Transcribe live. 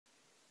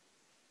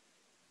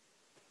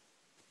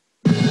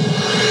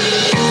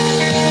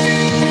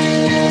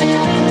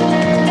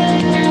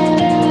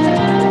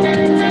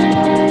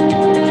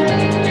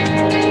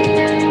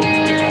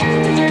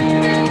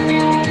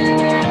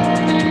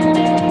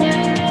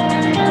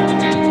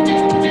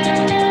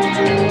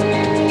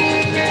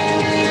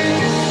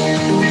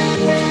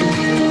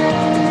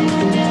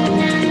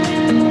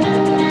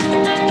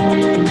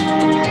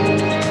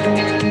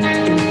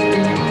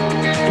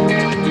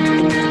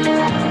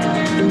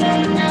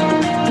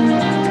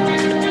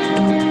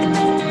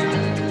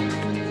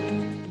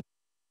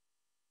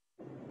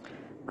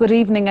Good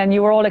evening, and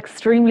you are all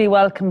extremely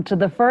welcome to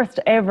the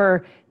first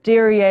ever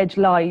Dairy Edge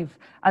Live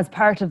as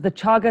part of the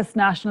Teagasc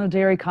National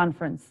Dairy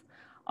Conference.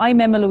 I'm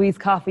Emma Louise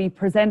Coffey,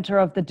 presenter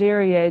of the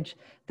Dairy Edge,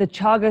 the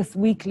Teagasc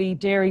weekly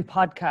dairy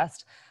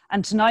podcast.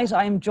 And tonight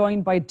I am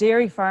joined by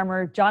dairy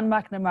farmer John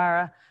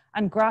McNamara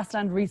and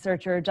grassland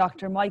researcher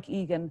Dr. Mike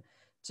Egan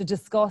to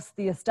discuss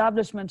the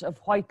establishment of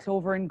white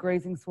clover in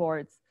grazing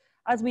swards.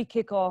 As we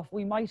kick off,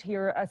 we might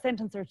hear a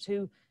sentence or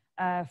two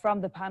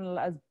from the panel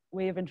as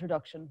way of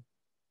introduction.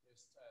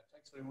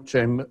 Thanks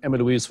very much, Emma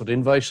Louise, for the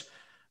invite.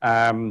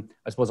 I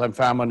suppose I'm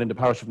farming in the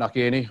parish of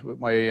Knockany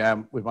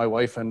with my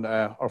wife and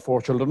our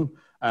 4 children.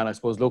 And I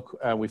suppose, look,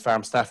 we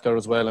farm staff there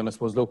as well. And I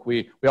suppose, look,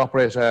 we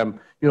operate,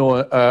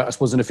 I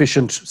suppose, an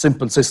efficient,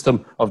 simple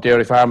system of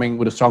dairy farming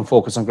with a strong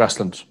focus on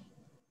grassland.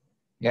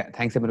 Yeah,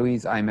 thanks, Emma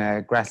Louise. I'm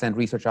a grassland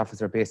research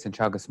officer based in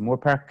Teagasc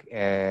Moorepark.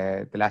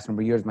 The last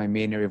number of years, my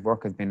main area of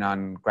work has been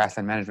on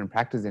grassland management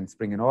practice in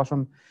spring and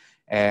autumn,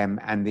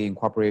 and the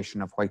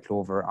incorporation of white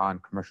clover on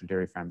commercial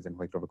dairy farms and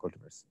white clover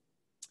cultivars.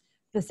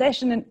 The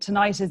session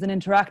tonight is an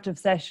interactive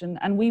session,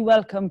 and we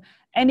welcome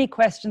any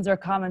questions or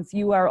comments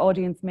you, our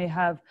audience, may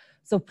have.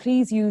 So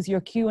please use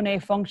your Q&A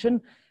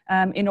function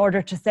in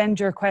order to send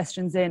your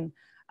questions in,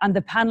 and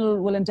the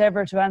panel will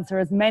endeavour to answer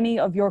as many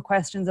of your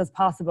questions as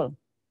possible.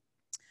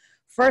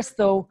 First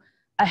though,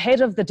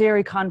 ahead of the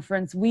dairy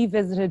conference, we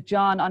visited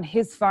John on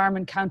his farm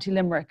in County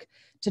Limerick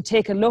to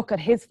take a look at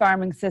his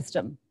farming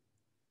system.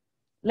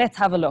 Let's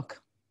have a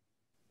look.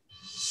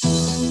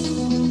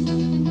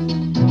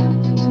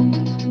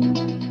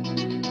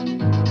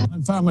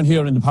 I'm farming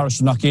here in the parish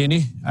of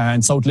Knockany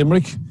in South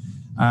Limerick.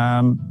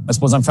 I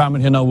suppose I'm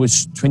farming here now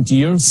with 20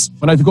 years.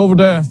 When I took over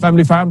the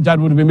family farm,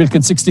 Dad would have been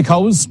milking 60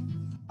 cows.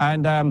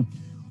 And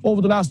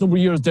over the last number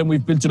of years, then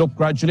we've built it up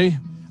gradually.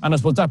 And I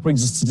suppose that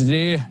brings us to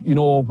today,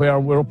 where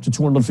we're up to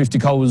 250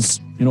 cows,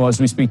 as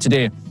we speak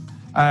today.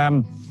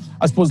 I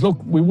suppose, look,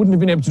 we wouldn't have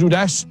been able to do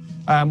that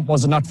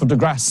was it not for the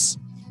grass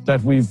that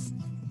we've,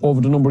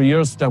 over the number of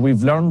years, that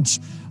we've learned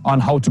on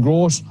how to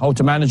grow it, how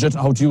to manage it,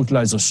 how to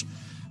utilise it.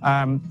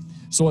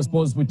 So I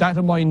suppose with that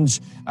in mind,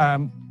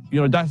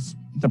 that's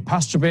the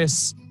pasture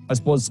base, I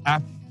suppose,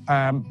 app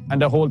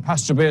and the whole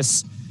pasture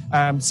base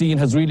scene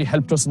has really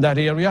helped us in that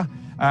area,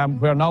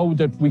 where now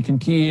that we can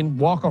key in,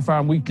 walk our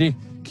farm weekly,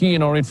 key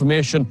in our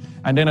information,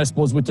 and then I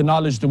suppose with the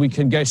knowledge that we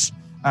can get,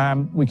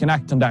 we can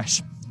act on that.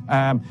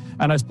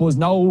 And I suppose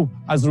now,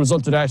 as a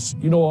result of that,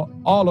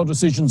 all our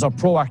decisions are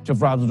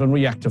proactive rather than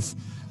reactive.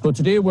 So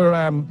today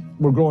we're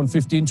growing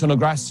 15 tonne of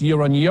grass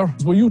year on year.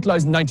 So we're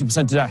utilising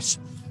 90% of that.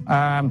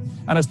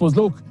 And I suppose,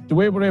 look, the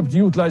way we're able to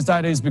utilise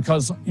that is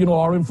because,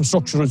 our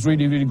infrastructure is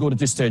really, really good at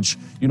this stage.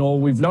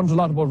 We've learned a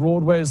lot about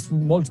roadways,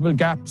 multiple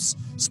gaps,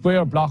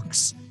 square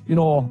blocks,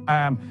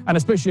 and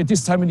especially at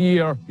this time of the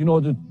year, the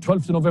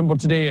 12th of November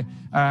today,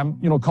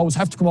 cows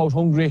have to come out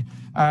hungry,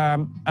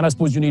 and I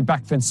suppose you need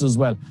back fences as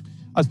well.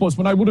 I suppose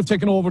when I would have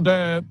taken over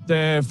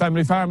the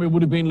family farm, it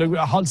would have been like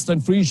a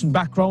Holstein Friesian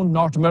background,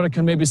 North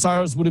American maybe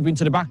sires would have been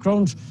to the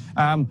background,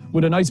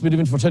 with a nice bit of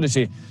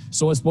infertility.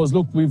 So I suppose,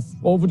 look,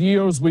 over the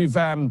years, we've,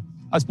 I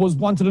suppose,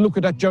 wanted to look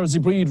at that Jersey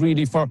breed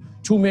really for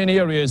 2 main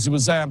areas. It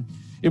was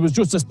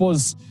just, I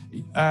suppose,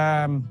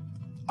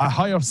 a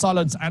higher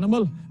solids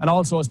animal, and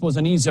also, I suppose,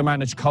 an easier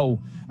managed cow.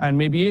 And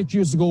maybe 8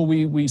 years ago,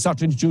 we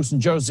started introducing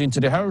Jersey into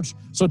the herd.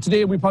 So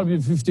today we probably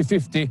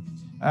 50-50,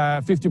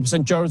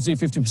 50% Jersey,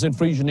 50%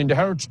 Friesian in the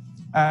herd.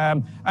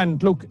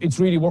 And look, it's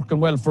really working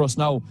well for us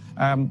now.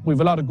 We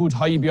have a lot of good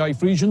high EBI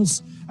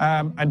Friesians,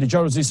 and the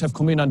Jerseys have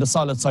come in on the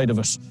solid side of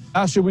it.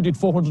 Last year we did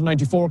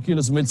 494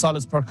 kilos of milk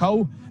solids per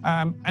cow.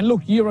 And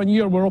look, year on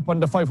year we're up on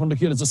the 500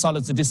 kilos of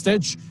solids at this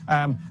stage.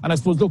 And I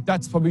suppose, look,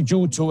 that's probably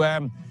due to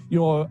a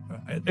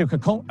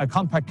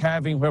compact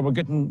calving where we're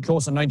getting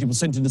close to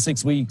 90% in the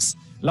 6 weeks.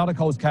 A lot of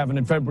cows calving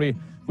in February,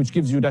 which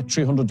gives you that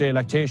 300-day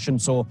lactation.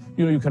 So,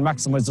 you can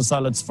maximise the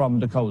solids from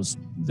the cows.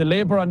 The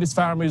labour on this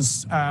farm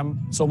is,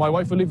 so my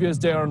wife Olivia is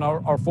there and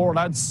our 4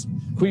 lads.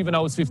 Cuiva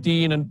now is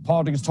 15 and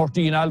Padraig is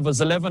 13,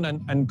 Alva's 11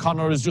 and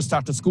Connor has just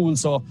started school,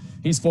 so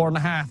he's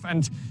 4.5.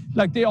 And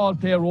like they all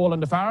play a role on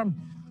the farm.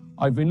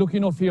 I've been lucky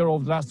enough here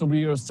over the last number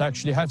of years to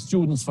actually have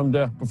students from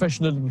the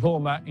Professional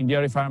Diploma in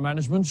Dairy Farm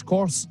Management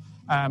course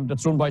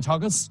that's run by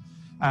Teagasc.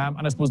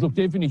 And I suppose, look,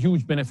 they've been a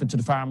huge benefit to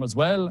the farm as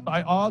well.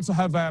 I also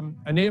have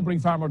a neighbouring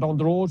farmer down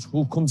the road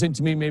who comes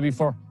into me maybe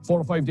for 4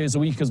 or 5 days a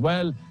week as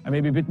well, and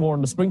maybe a bit more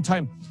in the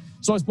springtime.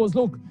 So I suppose,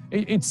 look,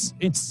 it's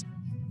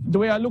the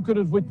way I look at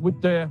it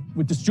with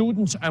the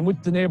student and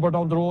with the neighbour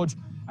down the road.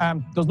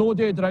 There's no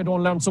day that I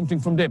don't learn something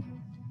from them,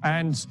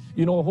 and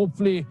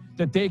hopefully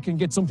that they can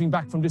get something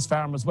back from this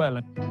farm as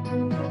well.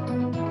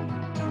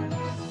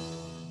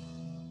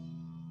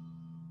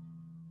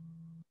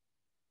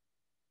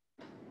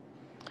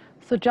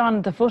 So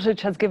John, the footage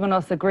has given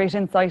us a great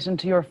insight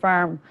into your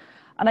farm.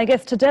 And I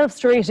guess to delve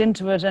straight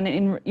into it, and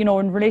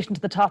in relation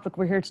to the topic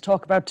we're here to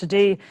talk about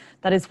today,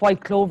 that is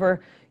white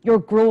clover, you're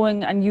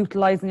growing and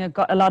utilising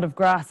a lot of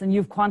grass, and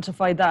you've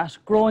quantified that,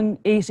 growing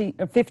 15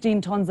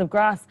 tonnes of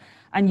grass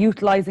and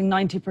utilising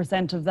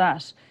 90% of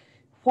that.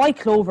 Why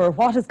clover?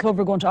 What is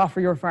clover going to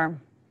offer your farm?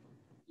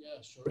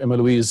 Yeah, sure. Emma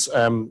Louise,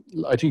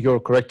 I think you're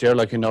correct there.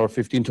 Like in our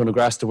 15 ton of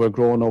grass that we're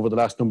growing over the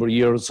last number of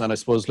years, and I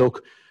suppose,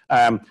 look,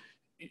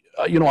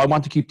 you know, I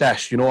want to keep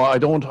that. You know, I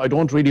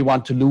don't really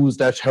want to lose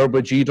that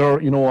herbage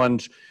either. You know,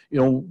 and you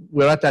know,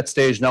 we're at that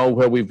stage now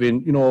where we've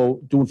been, you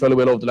know, doing fairly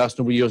well over the last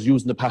number of years,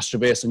 using the pasture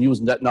base and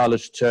using that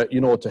knowledge to,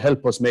 you know, to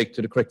help us make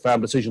the correct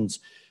farm decisions.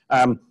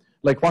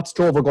 Like, what's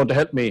Clover going to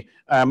help me?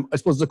 I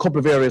suppose there's a couple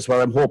of areas where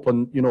I'm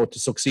hoping, you know, to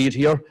succeed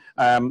here.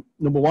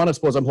 Number one, I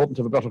suppose I'm hoping to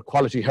have a better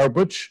quality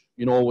herbage,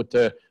 you know, with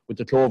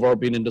the clover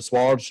being in the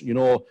sward, you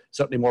know,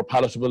 certainly more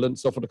palatable and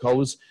stuff for the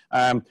cows.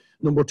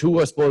 Number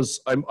two, I suppose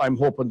I'm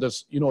hoping that,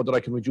 you know, that I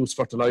can reduce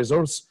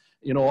fertilizers,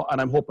 you know,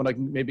 and I'm hoping I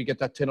can maybe get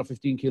that 10 or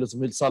 15 kilos of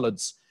milk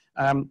solids.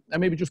 And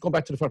maybe just go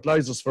back to the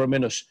fertilizers for a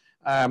minute.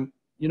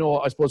 You know,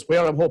 I suppose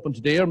where I'm hoping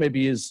today or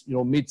maybe is, you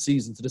know,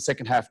 mid-season to the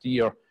second half of the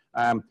year.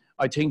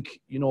 I think,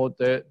 you know,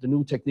 the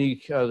new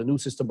technique, the new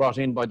system brought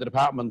in by the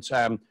department,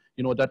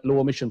 you know, that low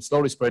emission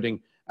slurry spreading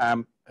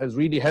has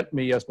really helped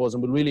me, I suppose,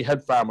 and will really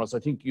help farmers. I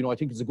think, you know, I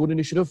think it's a good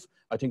initiative.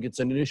 I think it's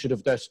an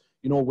initiative that,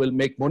 you know, will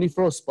make money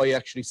for us by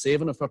actually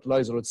saving a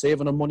fertilizer and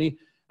saving on money.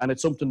 And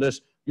it's something that,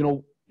 you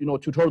know,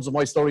 2/3 of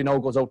my slurry now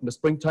goes out in the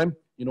springtime.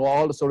 You know,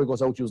 all the slurry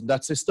goes out using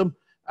that system.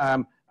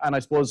 And I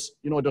suppose,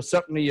 you know, there's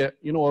certainly,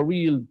 you know, a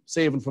real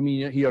saving for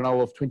me here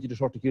now of 20 to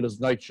 30 kilos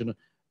of nitrogen.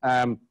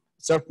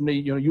 Certainly,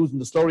 you know, using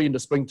the slurry in the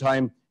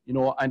springtime, you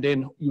know, and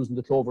then using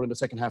the clover in the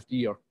second half of the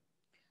year.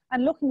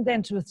 And looking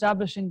then to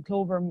establishing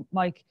clover,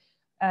 Mike,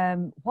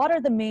 what are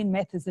the main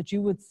methods that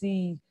you would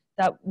see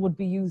that would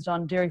be used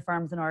on dairy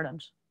farms in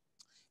Ireland?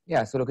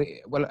 Yeah, so look,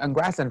 well, on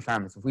grassland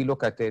farms, if we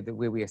look at the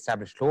way we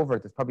establish clover,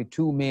 there's probably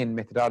two main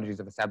methodologies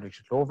of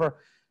establishing clover.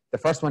 The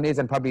first one is,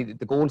 and probably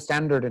the gold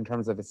standard in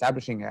terms of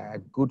establishing a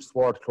good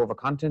sward clover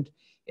content,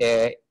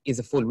 is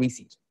a full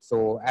reseed.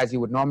 So as you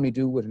would normally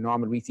do with a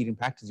normal reseeding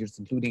practice, you're just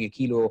including 1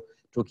 kilo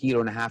to 1.5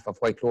 kilos of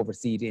white clover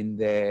seed in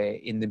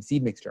the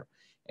seed mixture.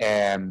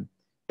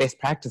 Best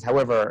practice,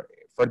 however,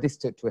 for this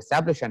to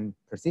establish and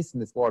persist in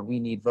the sward, we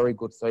need very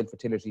good soil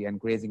fertility and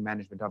grazing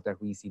management of that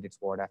reseeded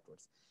sward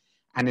afterwards.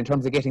 And in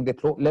terms of getting the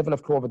level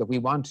of clover that we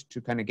want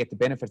to kind of get the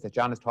benefits that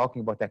John is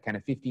talking about, that kind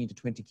of 15 to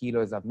 20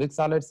 kilos of milk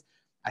solids,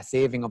 a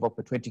saving of up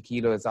to 20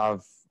 kilos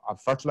of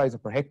fertilizer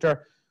per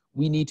hectare,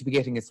 we need to be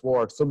getting a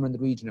sward somewhere in the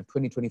region of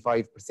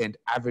 20-25%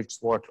 average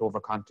sward clover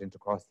content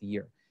across the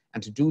year.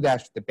 And to do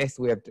that, the best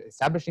way of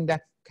establishing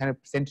that kind of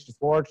percentage of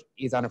sward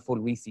is on a full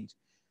reseed.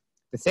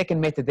 The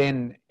second method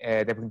then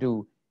that we can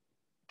do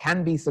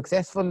can be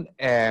successful,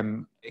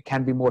 it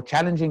can be more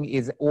challenging,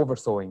 is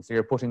oversowing. So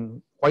you're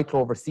putting white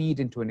clover seed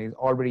into an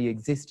already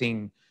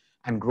existing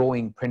and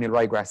growing perennial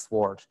ryegrass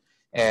sward.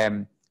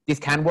 This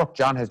can work.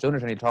 John has done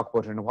it and he'll talk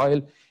about it in a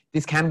while.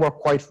 This can work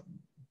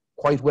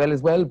quite well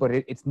as well, but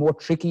it's more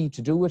tricky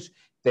to do it.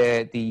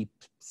 The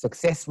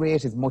success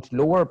rate is much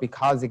lower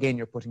because, again,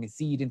 you're putting a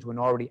seed into an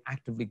already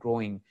actively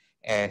growing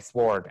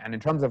sward. And in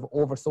terms of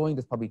oversowing,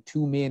 there's probably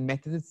two main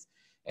methods.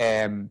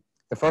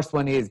 The first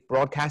one is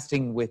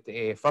broadcasting with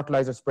a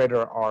fertilizer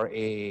spreader or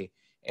a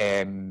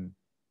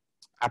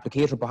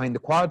applicator behind the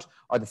quad,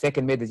 or the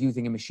second method is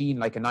using a machine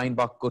like a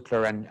 9-buck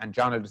guttler, and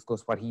John will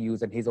discuss what he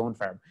used on his own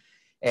farm.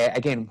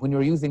 Again, when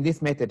you're using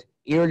this method,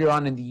 earlier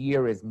on in the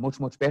year is much,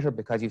 much better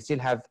because you still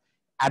have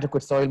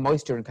adequate soil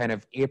moisture in kind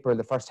of April,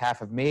 the first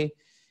half of May.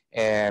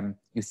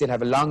 You still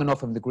have a long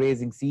enough of the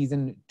grazing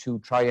season to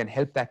try and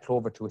help that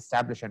clover to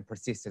establish and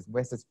persist as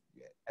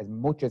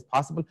much as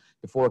possible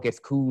before it gets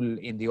cool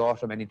in the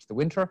autumn and into the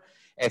winter.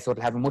 So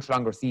it'll have a much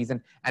longer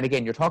season. And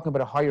again, you're talking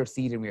about a higher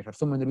seeding rate of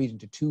somewhere in the region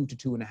to 2 to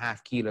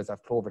 2.5 kilos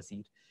of clover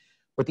seed.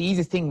 But the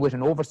easiest thing with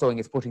an oversowing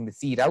is putting the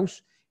seed out.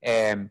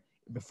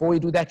 Before you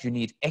do that, you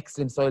need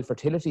excellent soil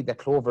fertility that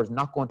clover is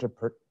not going to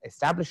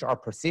establish or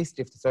persist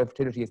if the soil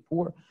fertility is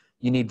poor.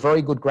 You need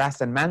very good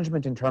grassland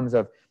management in terms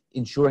of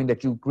ensuring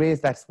that you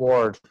graze that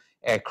sward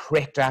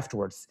correct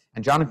afterwards.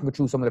 And John can go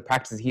through some of the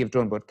practices he have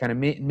done, but kind of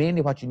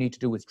mainly what you need to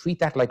do is treat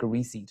that like a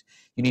reseed.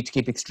 You need to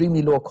keep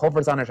extremely low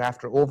covers on it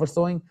after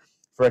oversowing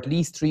for at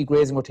least 3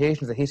 grazing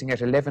rotations, hitting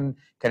at 11,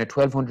 kind of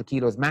 1,200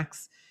 kilos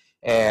max.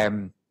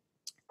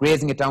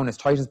 Grazing it down as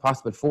tight as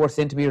possible, 4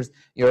 centimeters.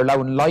 You're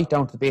allowing light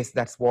down to the base of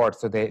that sward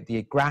so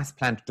the grass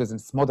plant doesn't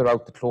smother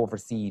out the clover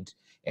seed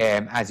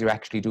as you're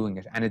actually doing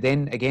it. And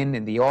then again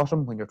in the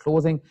autumn when you're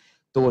closing,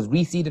 those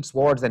reseeded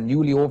swards and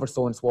newly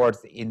oversown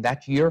swards in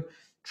that year,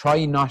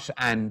 try not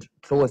and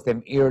close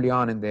them early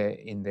on in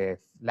the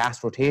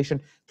last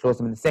rotation, close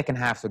them in the second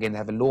half, so again they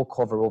have a low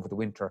cover over the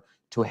winter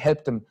to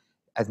help them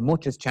as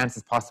much as chance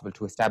as possible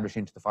to establish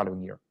into the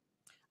following year.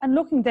 And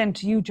looking then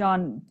to you,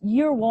 John,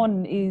 year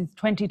one is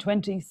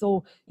 2020,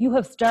 so you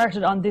have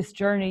started on this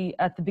journey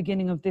at the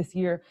beginning of this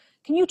year.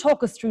 Can you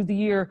talk us through the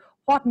year,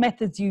 what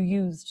methods you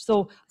used?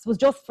 So I suppose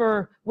just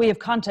for way of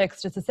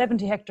context, it's a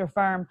 70-hectare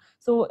farm.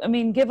 So, I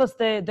mean, give us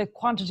the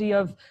quantity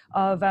of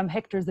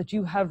hectares that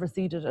you have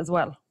reseeded as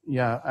well.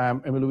 Yeah,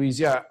 Emma Louise,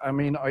 yeah. I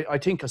mean, I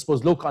think, I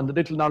suppose, look, on the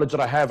little knowledge that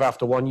I have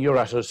after 1 year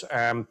at it,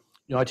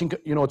 you know, I think,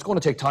 you know, it's going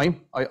to take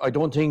time. I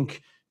don't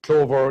think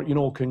clover, you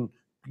know, can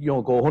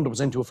go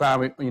 100% to a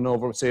farm,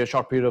 over say a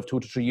short period of 2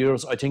 to 3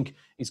 years. I think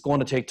it's going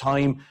to take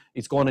time.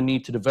 It's going to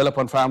need to develop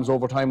on farms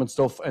over time and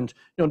stuff. And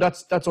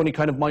that's only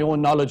kind of my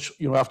own knowledge.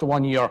 After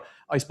 1 year,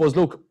 I suppose.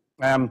 Look,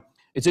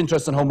 it's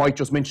interesting how Mike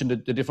just mentioned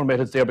the different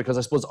methods there, because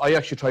I suppose I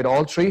actually tried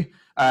all three,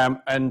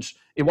 and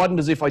it wasn't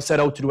as if I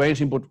set out to do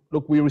anything. But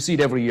look, we reseed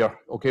every year.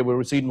 Okay, we're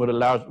reseeding with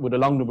a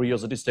long number of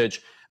years at this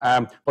stage.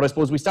 But I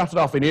suppose we started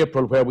off in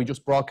April, where we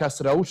just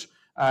broadcasted out.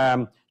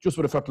 Just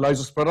with a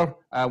fertiliser spreader.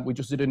 We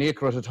just did an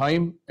acre at a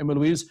time, Emma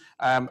Louise,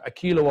 a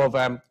kilo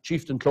of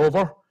Chieftain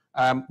Clover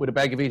with a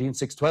bag of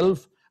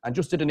 18612, and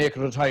just did an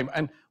acre at a time.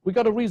 And we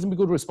got a reasonably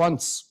good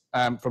response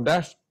from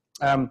that.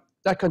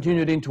 That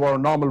continued into our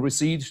normal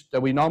reseed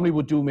that we normally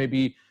would do.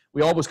 Maybe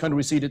we always kind of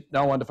reseed it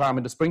now on the farm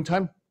in the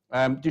springtime.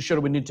 This year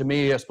we went into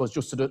May, I suppose,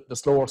 just to the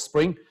slower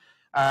spring.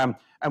 And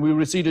we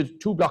reseeded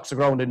 2 blocks of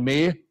ground in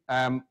May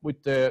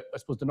with the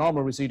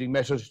normal reseeding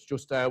method,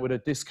 just with a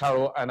disc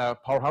harrow and a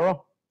power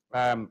harrow.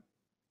 And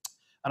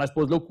I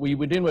suppose, look, we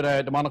went in with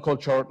the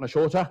monoculture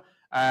Nashota.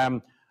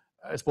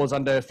 I suppose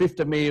on the 5th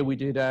of May we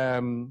did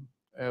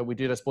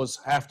I suppose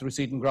half the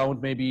reseeding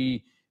ground,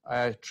 maybe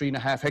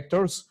 3.5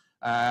 hectares.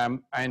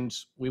 And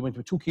we went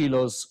with 2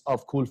 kilos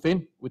of cool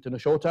fin with the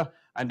Nashota,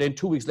 and then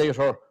 2 weeks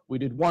later we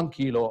did 1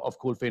 kilo of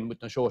cool fin with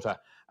Nashota.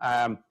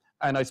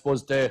 And I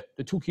suppose the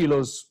 2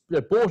 kilos,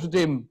 both of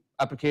them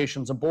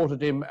applications and both of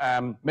them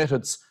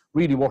methods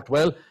really worked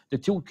well. The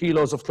 2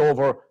 kilos of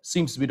clover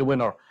seems to be the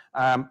winner.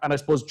 And I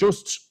suppose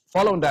just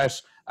following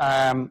that,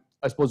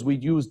 I suppose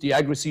we'd used the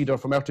agri-seeder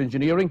from Earth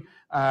Engineering,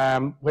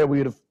 where we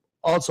would have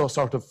also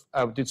sort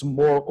of did some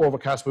more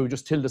overcast, where we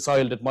just tilled the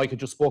soil that Mike had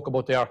just spoke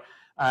about there.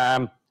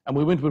 And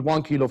we went with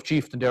 1 kilo of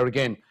Chieftain there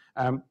again.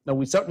 Now,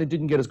 we certainly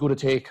didn't get as good a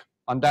take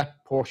on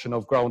that portion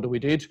of ground that we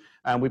did.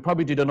 And we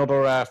probably did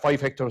another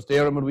 5 hectares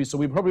there. So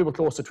we probably were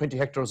close to 20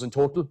 hectares in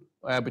total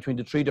between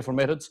the 3 different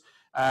methods.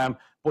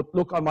 But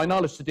look, on my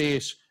knowledge to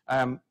date,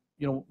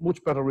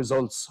 much better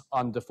results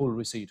on the full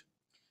reseed.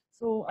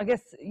 So I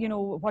guess,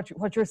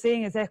 what you're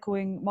saying is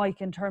echoing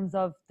Mike in terms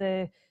of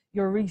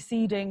your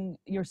reseeding,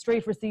 your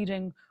straight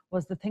reseeding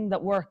was the thing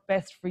that worked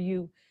best for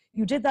you.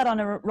 You did that on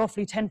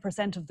roughly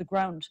 10% of the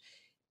ground.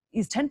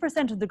 Is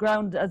 10% of the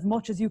ground as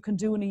much as you can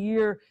do in a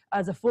year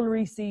as a full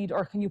reseed,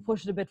 or can you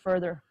push it a bit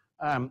further?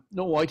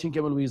 No, I think,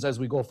 Emma Louise, as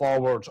we go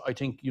forward, I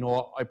think,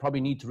 I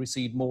probably need to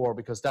reseed more,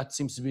 because that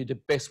seems to be the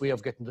best way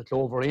of getting the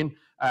clover in.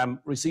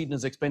 Reseeding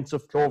is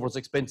expensive, clover is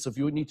expensive.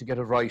 You need to get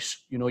it right.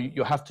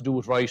 You have to do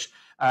it right.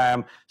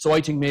 So I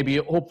think maybe,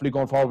 hopefully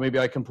going forward, maybe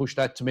I can push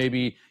that to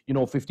maybe,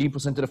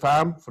 15% of the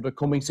farm for the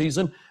coming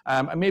season.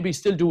 And maybe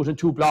still do it in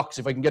 2 blocks.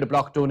 If I can get a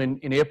block done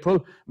in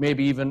April,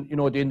 maybe even,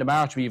 at the end of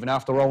March, even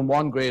after round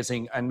 1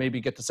 grazing, and maybe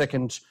get the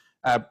second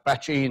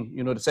batch in,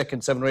 the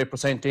second 7 or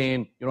 8%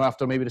 in,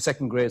 after maybe the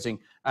second grazing.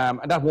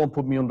 And that won't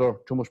put me under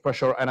too much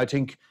pressure. And I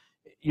think,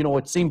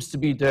 it seems to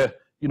be the,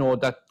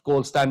 that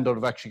gold standard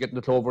of actually getting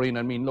the clover in.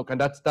 I mean, look,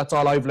 and that's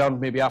all I've learned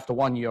maybe after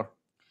 1 year.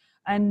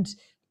 And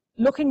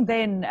looking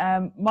then,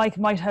 Mike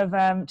might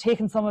have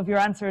taken some of your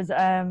answers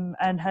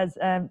and has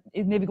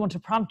maybe going to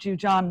prompt you,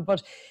 John.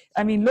 But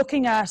I mean,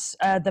 looking at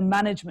the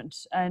management,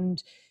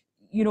 and,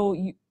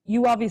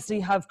 you obviously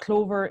have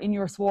clover in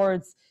your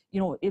swards.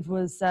 It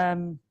was...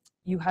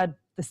 you had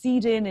the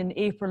seed in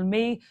April,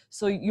 May,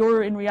 so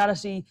you're in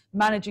reality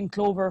managing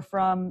clover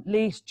from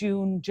late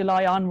June,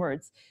 July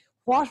onwards.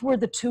 What were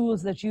the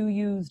tools that you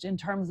used in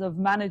terms of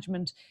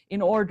management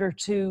in order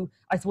to,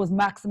 I suppose,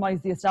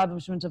 maximise the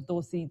establishment of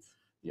those seeds?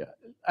 Yeah,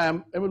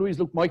 Emma Louise,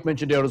 look, Mike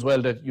mentioned there as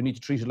well that you need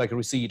to treat it like a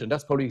reseed, and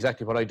that's probably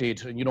exactly what I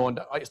did. And, and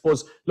I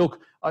suppose,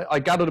 look, I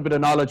gathered a bit of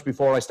knowledge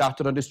before I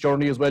started on this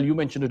journey as well. You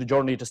mentioned it, a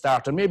journey to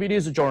start, and maybe it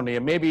is a journey,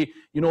 and maybe,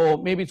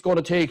 maybe it's going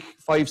to take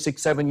 5, 6,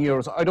 7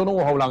 years. I don't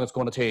know how long it's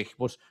going to take,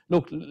 but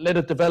look, let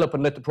it develop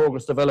and let the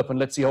progress develop, and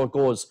let's see how it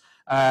goes.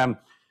 I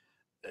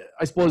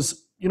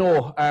suppose,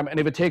 and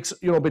if it takes,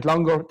 a bit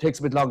longer, it takes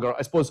a bit longer.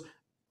 I suppose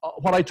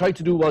what I tried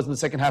to do was in the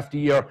second half of the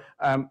year,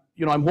 I'm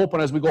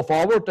hoping as we go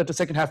forward that the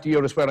second half of the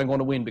year is where I'm going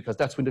to win, because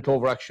that's when the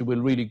clover actually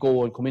will really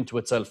go and come into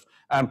itself.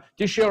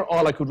 This year,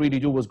 all I could really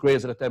do was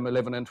graze it at them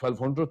 11 and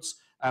 1200s,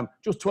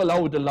 just to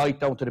allow the light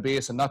down to the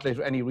base and not let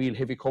any real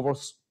heavy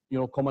covers,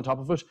 come on top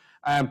of it.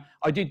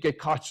 I did get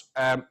caught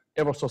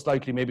ever so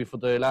slightly maybe for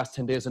the last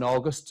 10 days in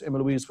August, Emma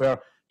Louise, where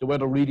the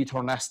weather really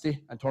turned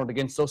nasty and turned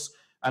against us.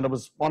 And there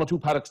was 1 or 2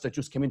 paddocks that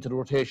just came into the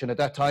rotation at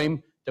that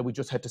time that we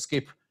just had to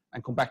skip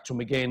and come back to them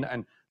again.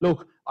 And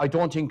look, I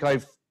don't think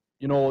I've,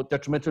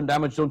 detrimental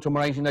damage done to them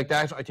or anything like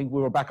that. I think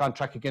we were back on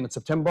track again in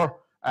September.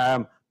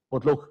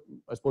 But look,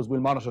 I suppose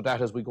we'll monitor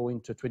that as we go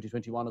into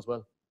 2021 as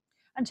well.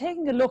 And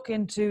taking a look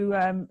into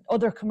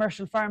other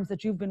commercial farms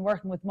that you've been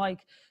working with,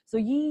 Mike. So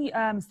ye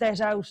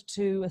set out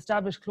to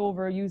establish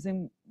clover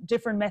using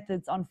different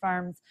methods on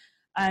farms,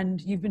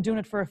 and you've been doing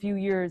it for a few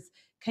years.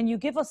 Can you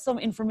give us some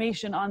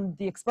information on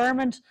the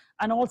experiment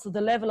and also the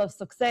level of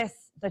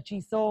success that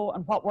you saw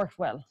and what worked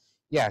well?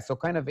 Yeah, so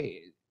kind of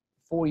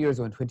 4 years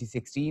ago in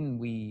 2016,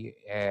 we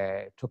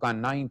took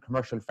on 9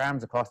 commercial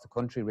farms across the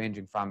country,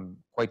 ranging from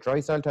quite dry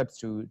soil types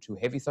to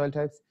heavy soil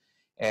types.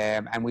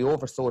 and we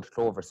oversowed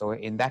clover. So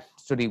in that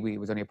study, it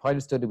was only a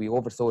pilot study, we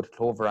oversowed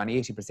clover on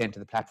 80% of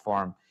the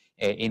platform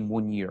in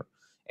 1 year,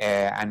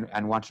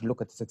 and wanted to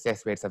look at the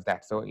success rates of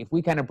that. So if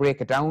we kind of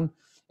break it down,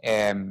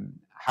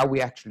 how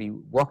we actually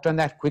worked on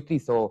that quickly.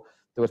 So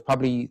there was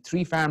probably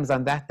 3 farms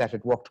on that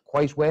had worked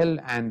quite well,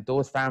 and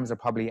those farms are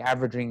probably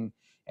averaging,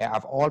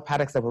 of all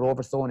paddocks that were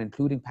oversown,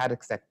 including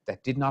paddocks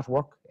that did not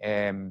work,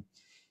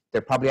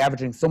 they're probably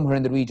averaging somewhere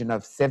in the region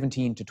of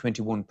 17 to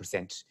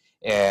 21%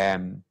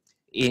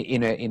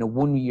 in a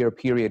 1 year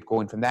period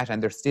going from that,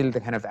 and they're still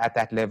kind of at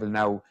that level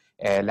now,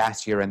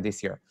 last year and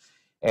this year.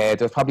 There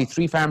was probably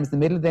 3 farms in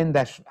the middle then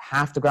that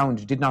half the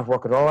ground did not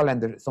work at all,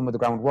 and some of the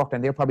ground worked,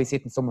 and they're probably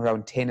sitting somewhere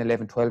around 10,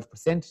 11,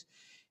 12%.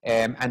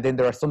 And then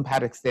there are some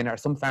paddocks then, or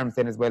some farms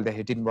then as well, that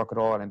it didn't work at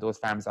all, and those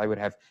farms I would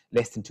have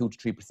less than 2 to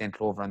 3%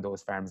 clover on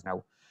those farms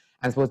now.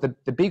 And I suppose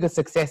the biggest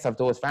success of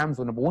those farms,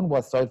 well, number one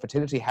was soil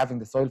fertility, having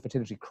the soil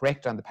fertility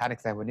correct on the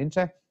paddocks that went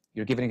into.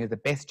 You're giving it the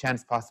best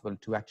chance possible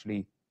to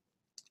actually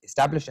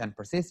establish and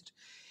persist.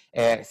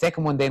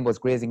 Second one then was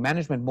grazing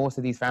management. Most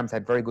of these farms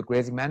had very good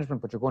grazing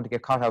management, but you're going to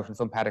get caught out in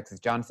some paddocks,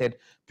 as John said,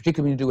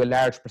 particularly when you do a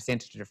large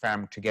percentage of the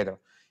farm together.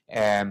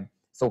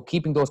 So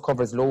keeping those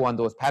covers low on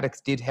those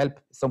paddocks did help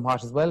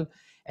somewhat as well.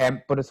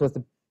 But I suppose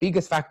the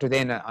biggest factor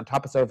then on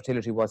top of soil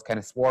fertility was kind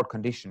of sward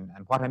condition.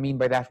 And what I mean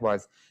by that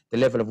was the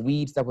level of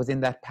weeds that was in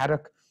that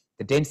paddock,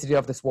 the density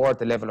of the sward,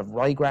 the level of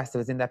ryegrass that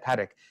was in that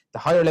paddock. The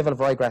higher level of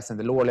ryegrass and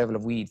the lower level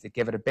of weeds, it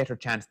gave it a better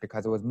chance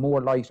because there was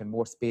more light and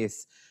more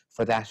space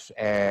for that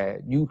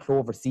new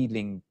clover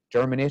seedling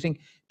germinating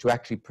to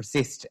actually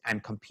persist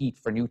and compete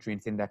for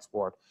nutrients in that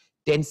sward.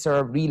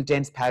 Denser, real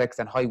dense paddocks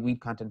and high weed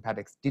content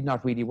paddocks did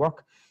not really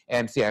work.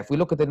 So yeah, if we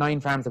look at the 9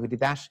 farms that we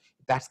did that,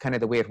 that's kind of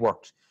the way it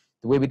worked.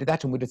 The way we did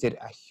that, and we just did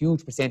a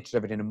huge percentage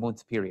of it in a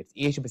month's period,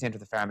 80%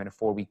 of the farm in a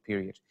 4-week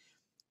period.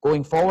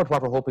 Going forward,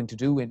 what we're hoping to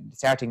do,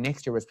 starting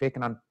next year, is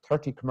taking on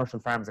 30 commercial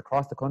farms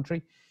across the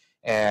country.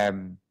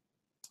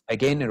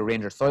 Again, in a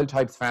range of soil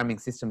types, farming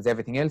systems,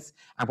 everything else.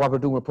 And what we're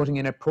doing, we're putting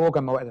in a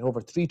program that over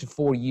 3 to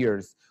 4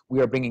 years,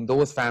 we are bringing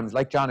those farms,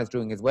 like John is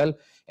doing as well,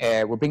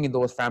 we're bringing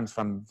those farms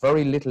from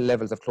very little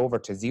levels of clover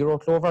to 0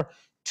 clover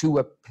to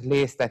a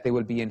place that they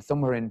will be in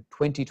somewhere in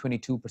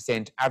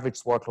 20-22% average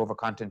sward clover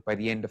content by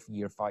the end of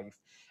year 5.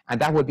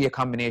 And that will be a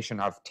combination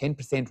of 10%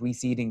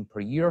 reseeding per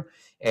year,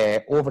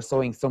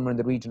 oversowing somewhere in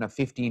the region of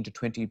 15 to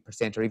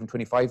 20% or even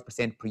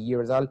 25% per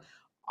year as well,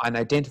 and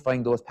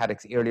identifying those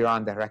paddocks earlier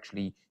on that are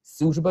actually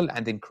suitable,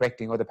 and then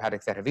correcting other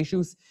paddocks that have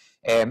issues,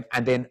 and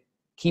then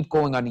keep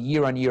going on a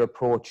year-on-year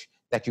approach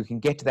that you can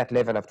get to that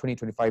level of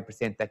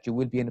 20-25%, that you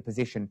will be in a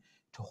position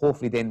to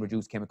hopefully then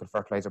reduce chemical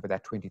fertiliser by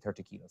that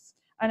 20-30 kilos.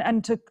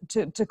 And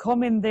to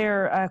come in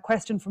there, a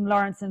question from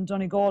Lawrence in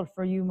Donegal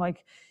for you,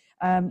 Mike.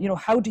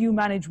 How do you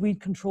manage weed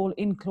control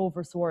in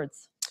clover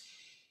swards?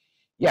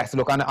 Yeah, so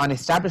look, on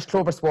established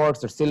clover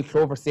swards, there's still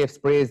clover safe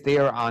sprays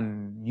there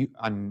on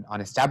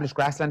established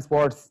grassland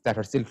swards that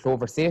are still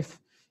clover safe.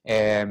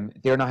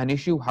 They're not an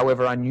issue.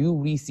 However, on new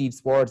reseed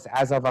swards,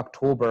 as of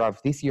October of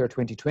this year,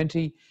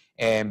 2020,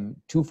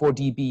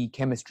 2,4-DB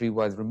chemistry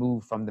was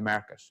removed from the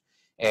market.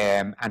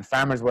 And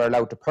farmers were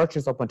allowed to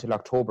purchase up until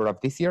October of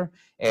this year,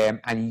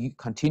 and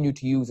continue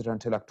to use it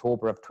until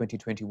October of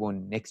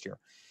 2021 next year.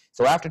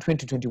 So after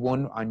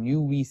 2021, on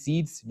new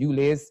reseeds, new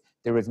lays,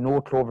 there is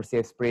no clover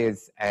safe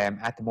sprays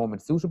at the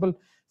moment suitable.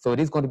 So it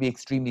is going to be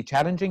extremely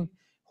challenging.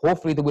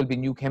 Hopefully there will be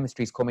new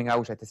chemistries coming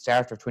out at the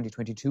start of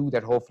 2022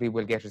 that hopefully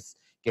will get us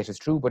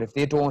through. But if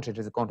they don't, it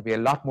is going to be a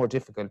lot more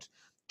difficult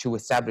to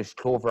establish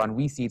clover on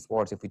reseed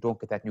swards if we don't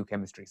get that new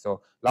chemistry.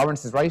 So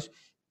Lawrence is right.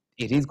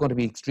 It is going to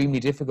be extremely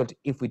difficult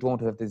if we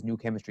don't have these new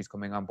chemistries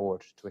coming on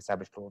board to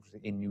establish clover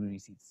in new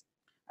reseeds.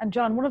 And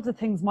John, one of the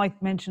things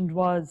Mike mentioned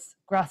was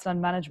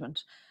grassland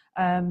management.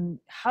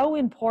 How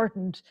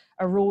important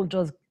a role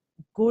does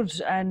good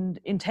and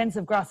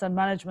intensive grassland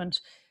management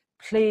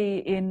play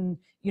in,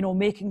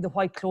 making the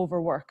white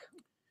clover work?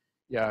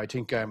 Yeah, I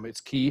think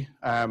it's key,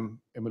 Emma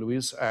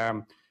Louise.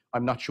 I'm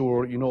not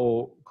sure,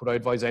 could I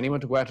advise anyone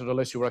to go at it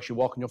unless you were actually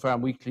walking your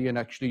farm weekly and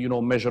actually,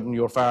 measuring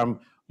your farm,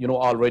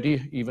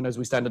 already, even as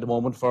we stand at the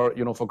moment for,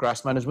 for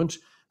grass management.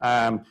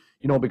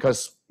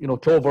 Because,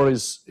 clover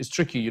is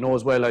tricky,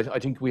 as well. I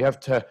think we have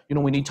to,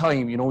 we need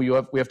time,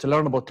 we have to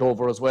learn about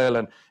clover as well.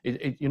 And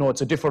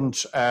it's a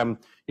different,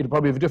 it'll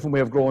probably have a different way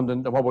of growing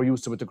than what we're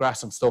used to with the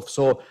grass and stuff.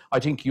 So I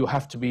think you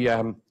have to be,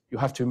 you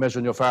have to measure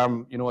in your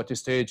farm, at this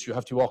stage. You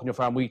have to walk on your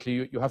farm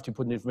weekly. You have to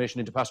put information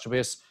into pasture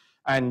base.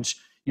 And,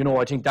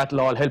 I think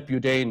that'll all help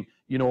you then,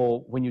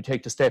 when you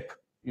take the step,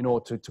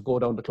 to go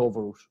down the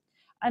clover route.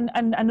 And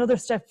another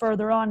step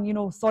further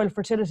on, soil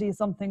fertility is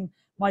something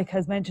Mike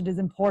has mentioned is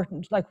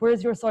important. Like,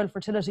 where's your soil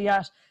fertility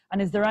at?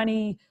 And is there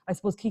any, I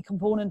suppose, key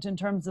component in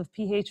terms of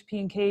pH, P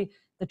and K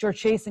that you're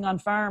chasing on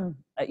farm,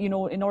 in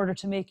order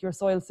to make your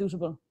soil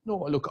suitable?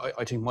 No, look,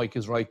 I think Mike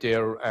is right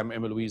there,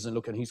 Emma Louise, and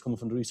look, and he's coming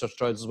from the research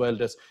trials as well.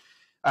 That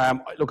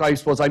Look, I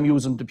suppose I'm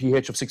using the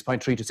pH of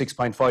 6.3 to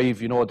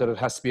 6.5, you know, that it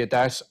has to be at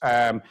that.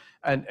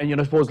 And you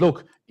know, I suppose,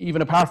 look,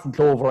 even apart from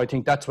clover, I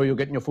think that's where you're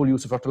getting your full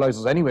use of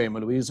fertilizers anyway, Emma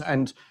Louise.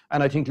 And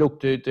I think, look,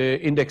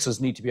 the indexes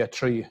need to be at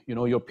 3. You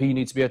know, your P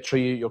needs to be at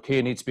 3, your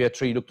K needs to be at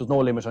 3. Look, there's no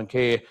limit on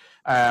K.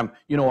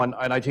 You know, and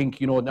I think,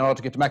 you know, in order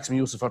to get the maximum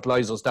use of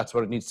fertilizers, that's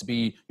where it needs to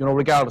be, you know,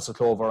 regardless of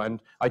clover.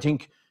 And I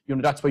think, you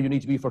know, that's where you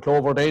need to be for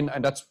clover then.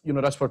 And that's, you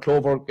know, that's where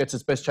clover gets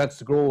its best chance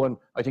to grow. And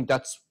I think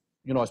that's,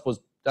 you know, I suppose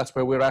that's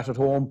where we're at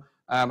home.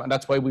 And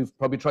that's why we've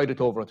probably tried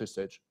it over at this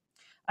stage.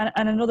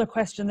 And another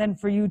question then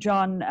for you,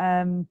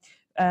 John,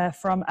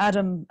 from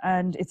Adam,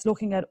 and it's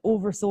looking at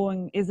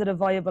oversowing. Is it a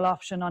viable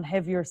option on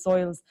heavier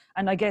soils?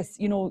 And I guess,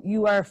 you know,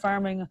 you are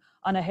farming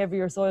on a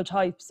heavier soil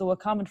type, so a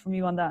comment from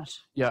you on that.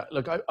 Yeah,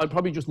 look, I'll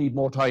probably just need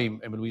more time,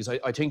 Emma Louise.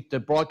 I think the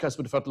broadcast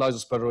with the fertiliser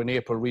spreader in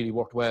April really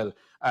worked well.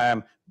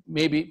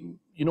 Maybe,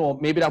 you know,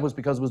 maybe that was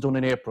because it was done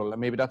in April, and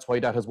maybe that's why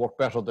that has worked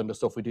better than the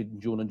stuff we did in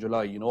June and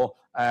July, you know.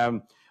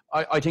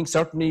 I think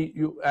certainly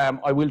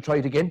I will try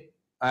it again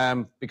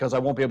because I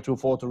won't be able to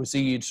afford to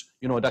reseed,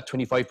 you know, that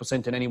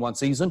 25% in any one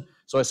season.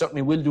 So I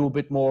certainly will do a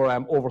bit more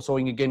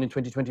oversowing again in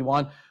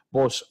 2021,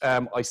 but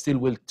I still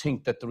will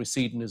think that the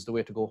reseeding is the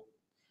way to go.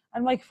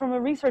 And Mike, from a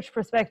research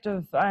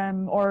perspective,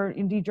 or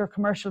indeed your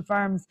commercial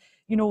farms,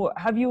 you know,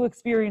 have you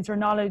experience or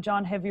knowledge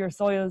on heavier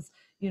soils,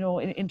 you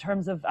know, in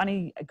terms of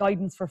any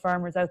guidance for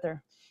farmers out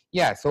there?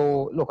 Yeah,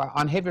 so look,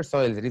 on heavier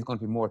soils, it is going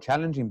to be more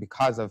challenging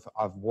because of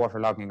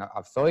waterlogging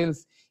of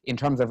soils. In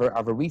terms of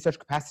a research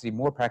capacity,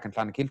 Moorepark and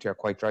Clonakilty are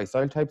quite dry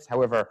soil types.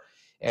 However,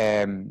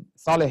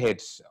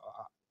 Solihead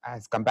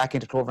has gone back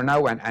into clover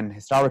now, and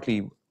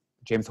historically,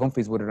 James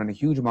Humphreys would have done a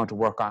huge amount of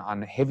work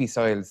on heavy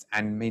soils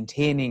and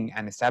maintaining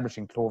and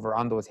establishing clover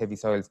on those heavy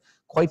soils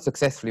quite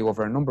successfully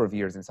over a number of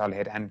years in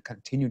Solihead, and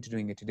continue to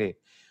doing it today.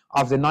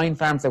 Of the 9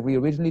 farms that we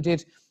originally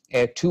did,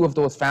 2 of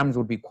those farms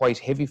would be quite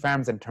heavy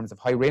farms in terms of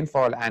high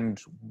rainfall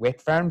and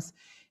wet farms.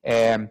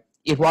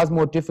 It was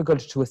more difficult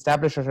to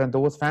establish it on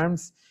those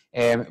farms,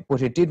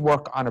 but it did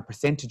work on a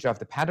percentage of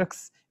the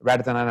paddocks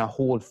rather than on a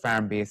whole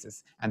farm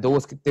basis. And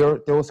those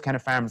kind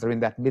of farms are in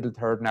that middle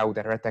third now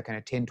that are at that kind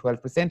of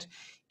 10-12%.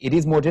 It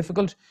is more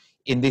difficult.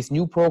 In this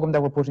new program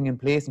that we're putting in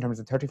place in terms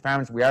of 30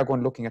 farms, we are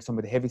going looking at some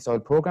of the heavy soil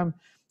program.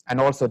 And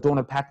also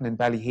Donald Patton in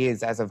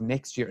Ballyhaise, as of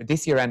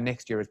this year and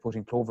next year, is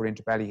putting clover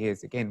into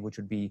Ballyhaise again, which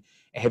would be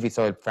a heavy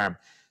soil farm.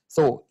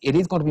 So it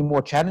is going to be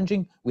more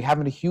challenging. We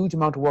haven't a huge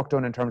amount of work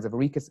done in terms of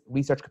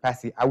research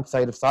capacity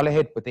outside of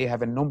Solihead, but they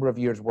have a number of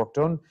years work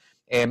done.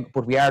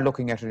 But we are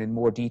looking at it in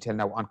more detail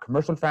now on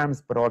commercial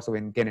farms, but also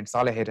in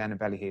Solihead and in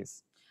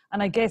Ballyhaise.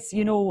 And I guess,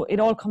 you know,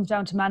 it all comes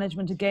down to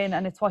management again,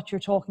 and it's what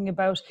you're talking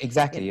about.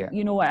 Exactly, yeah.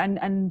 You know,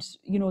 and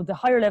you know, the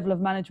higher level of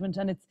management,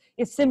 and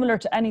it's similar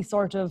to any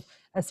sort of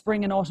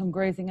spring and autumn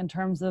grazing in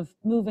terms of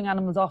moving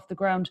animals off the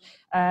ground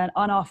and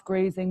on-off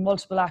grazing,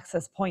 multiple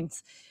access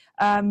points.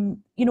 You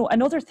know,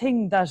 another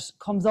thing that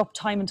comes up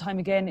time and time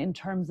again in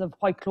terms of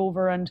white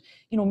clover and,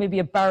 you know, maybe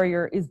a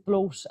barrier is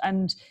bloat.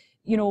 And,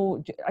 you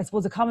know, I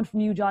suppose a comment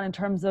from you, John, in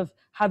terms of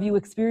have you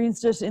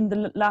experienced it in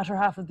the latter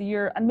half of the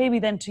year? And maybe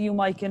then to you,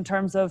 Mike, in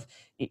terms of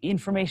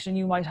information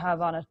you might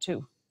have on it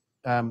too.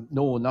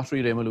 No, not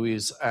really, Emma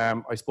Louise.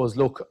 I suppose,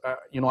 look,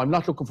 you know, I'm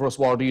not looking for a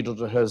sward either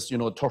that has, you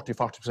know,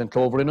 30-40%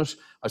 clover in it.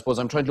 I suppose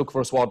I'm trying to look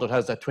for a sward that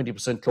has that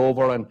 20%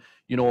 clover and,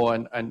 you know,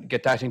 and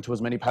get that into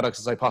as many paddocks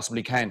as I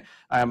possibly can.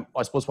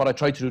 I suppose what I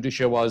tried to do this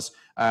year was,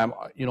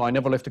 you know, I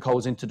never left the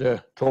cows into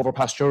the clover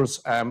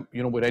pastures,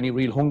 you know, with any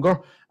real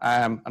hunger.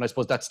 And I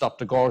suppose that stopped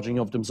the gorging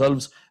of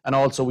themselves. And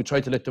also we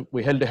tried to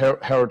we held the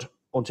herd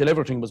until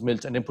everything was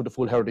milked and then put the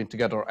full herd in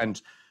together.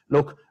 And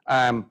look,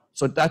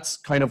 so that's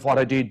kind of what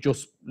I did,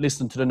 just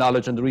listening to the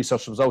knowledge and the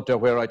research that was out there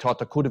where I thought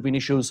there could have been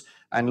issues.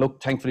 And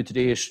look, thankfully to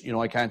date, you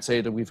know, I can't say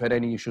that we've had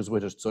any issues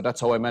with it. So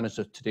that's how I managed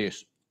it to date.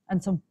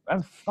 And some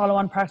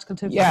follow-on practical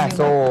tips? Yeah,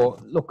 so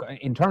look,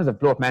 in terms of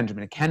bloat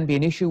management, it can be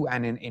an issue,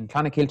 and in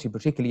Clonakilty,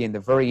 particularly in the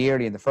very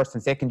early, in the first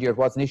and second year, it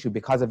was an issue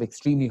because of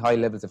extremely high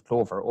levels of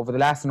clover. Over the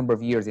last number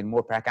of years in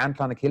Moorepark and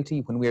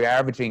Clonakilty, when we were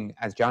averaging,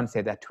 as John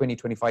said, that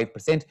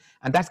 20-25%,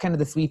 and that's kind of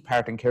the sweet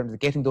part in terms of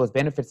getting those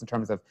benefits in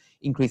terms of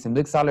increase in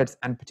milk solids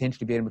and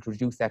potentially being able to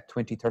reduce that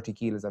 20-30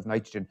 kilos of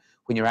nitrogen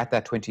when you're at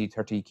that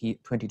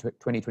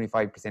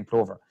 20-25%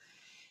 clover.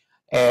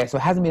 So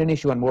it hasn't been an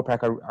issue on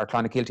Moorepark or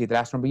Clonakilty the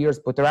last number of years,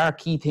 but there are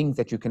key things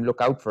that you can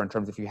look out for in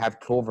terms of if you have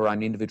clover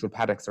on individual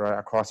paddocks or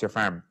across your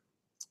farm.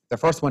 The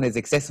first one is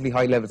excessively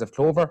high levels of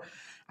clover.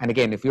 And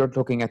again, if you're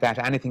looking at that,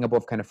 anything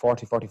above kind of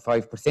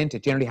 40-45%,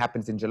 it generally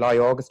happens in July,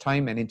 August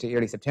time and into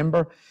early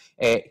September.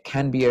 It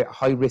can be a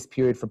high risk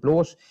period for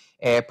bloat.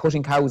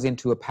 Putting cows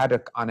into a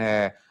paddock on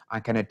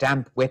kind of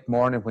damp, wet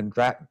morning when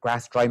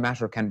grass dry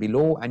matter can be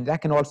low, and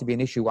that can also be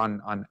an issue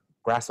on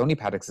grass-only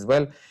paddocks as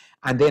well.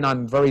 And then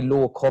on very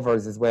low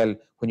covers as well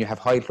when you have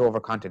high clover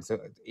content. So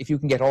if you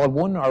can get all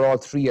one or all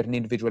three at an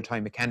individual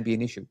time, it can be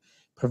an issue.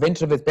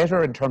 Preventative is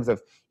better in terms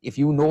of if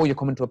you know you're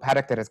coming to a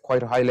paddock that has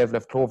quite a high level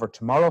of clover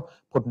tomorrow,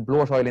 putting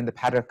bloat oil in the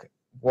paddock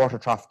water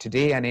trough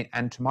today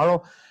and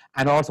tomorrow,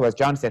 And also, as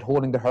John said,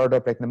 holding the herd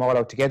up, letting them all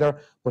out together.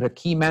 But a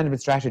key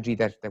management strategy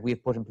that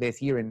we've put in place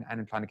here in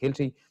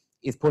Clonakilty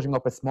is putting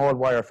up a small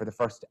wire for the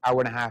first hour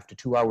and a half to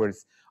 2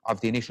 hours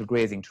of the initial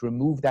grazing to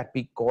remove that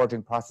big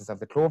gorging process of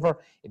the clover.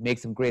 It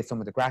makes them graze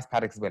some of the grass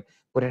paddocks as well.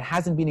 But it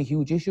hasn't been a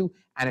huge issue,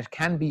 and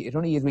it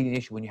only is really an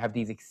issue when you have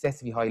these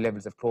excessively high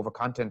levels of clover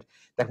content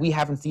that we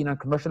haven't seen on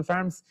commercial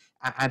farms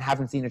and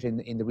haven't seen it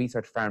in the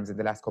research farms in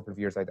the last couple of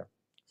years either.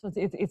 So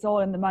it's all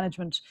in the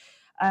management.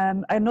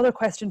 Another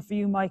question for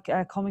you, Mike,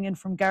 coming in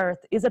from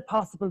Gareth. Is it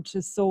possible to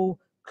sow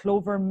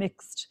clover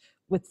mixed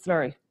with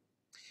slurry?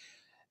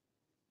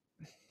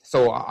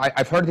 So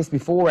I've heard this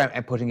before,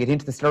 and putting it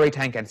into the slurry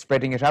tank and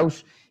spreading it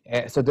out.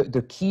 So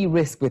the key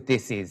risk with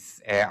this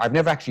is, I've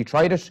never actually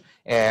tried it,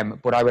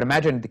 but I would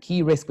imagine the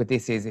key risk with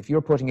this is if you're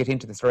putting it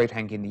into the slurry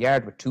tank in the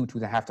yard with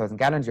 2,500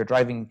 gallons, you're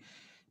driving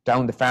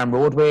down the farm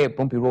roadway,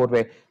 bumpy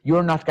roadway,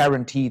 you're not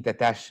guaranteed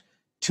that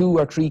 2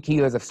 or 3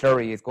 kilos of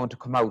slurry is going to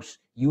come out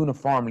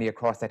uniformly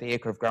across that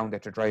acre of ground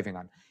that you're driving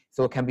on.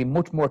 So it can be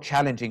much more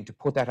challenging to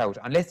put that out,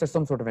 unless there's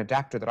some sort of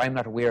adapter that I'm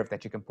not aware of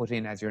that you can put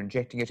in as you're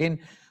injecting it in.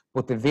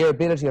 But the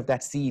variability of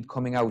that seed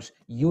coming out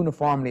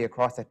uniformly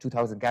across that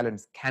 2,000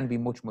 gallons can be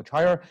much, much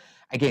higher.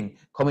 Again,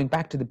 coming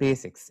back to the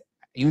basics,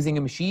 using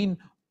a machine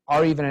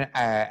or even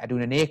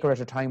doing an acre at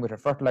a time with a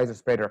fertilizer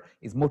spreader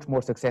is much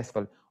more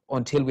successful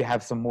until we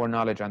have some more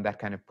knowledge on that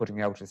kind of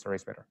putting out a slurry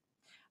spreader.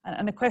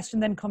 And a question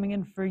then coming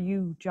in for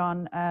you,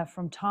 John,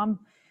 from Tom.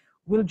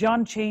 Will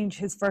John change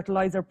his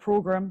fertilizer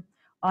program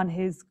on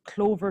his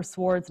clover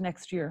swards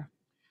next year?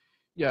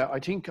 Yeah, I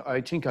think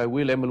I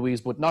will, Emma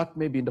Louise, but not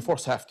maybe in the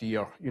first half of the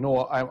year. You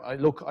know,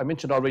 I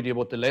mentioned already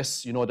about the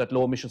less, you know, that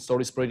low emission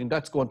slurry spreading.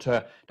 That's going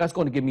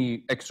to give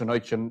me extra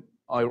nitrogen.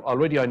 I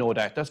know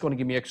that. That's going to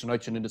give me extra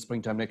nitrogen in the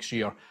springtime next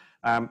year.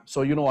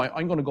 So, you know,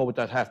 I'm going to go with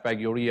that half bag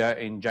urea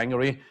in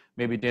January,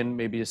 maybe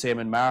the same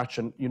in March,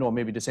 and, you know,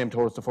 maybe the same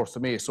towards the 1st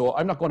of May. So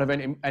I'm not going to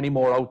have any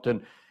more out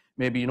than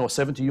maybe, you know,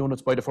 70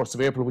 units by the 1st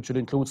of April, which would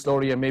include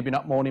slurry, and maybe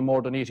not any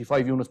more than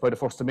 85 units by the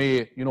 1st of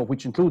May, you know,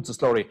 which includes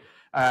the slurry.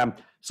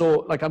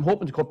 So, like, I'm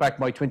hoping to cut back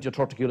my 20 or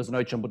 30 kilos of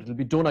nitrogen, but it'll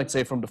be done, I'd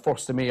say, from the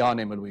 1st of May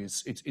on, Emma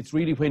Louise. It's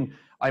really when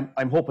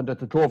I'm hoping that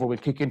the clover will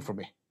kick in for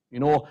me. You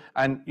know,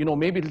 and, you know,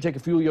 maybe it'll take a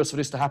few years for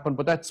this to happen,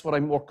 but that's what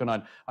I'm working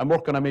on. I'm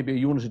working on maybe a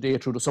unit a day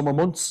through the summer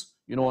months,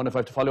 you know, and if I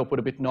have to follow up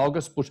with a bit in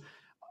August, but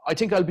I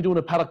think I'll be doing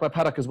it paddock by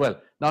paddock as well.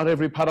 Not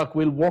every paddock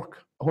will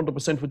work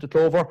 100% with the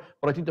clover,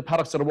 but I think the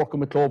paddocks that are working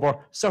with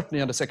clover,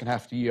 certainly on the second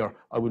half of the year,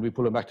 I will be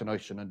pulling back to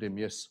nitrogen and dim,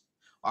 yes.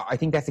 I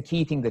think that's a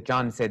key thing that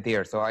John said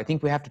there. So I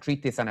think we have to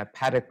treat this on a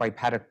paddock by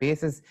paddock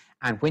basis.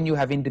 And when you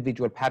have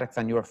individual paddocks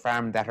on your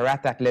farm that are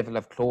at that level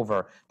of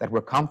clover, that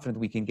we're confident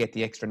we can get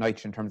the extra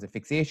nitrogen in terms of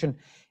fixation,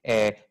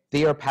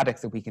 they are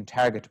paddocks that we can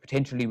target to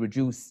potentially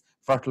reduce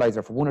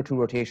fertilizer for 1 or 2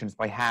 rotations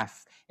by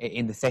half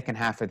in the second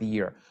half of the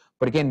year.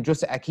 But again,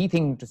 just a key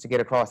thing just to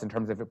get across in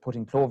terms of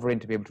putting clover in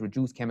to be able to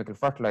reduce chemical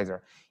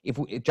fertilizer. If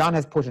John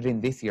has put it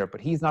in this year, but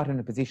he's not in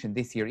a position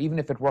this year, even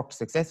if it worked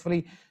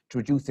successfully, to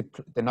reduce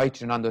the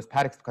nitrogen on those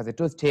paddocks, because it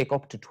does take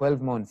up to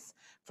 12 months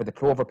for the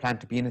clover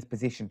plant to be in its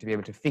position to be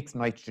able to fix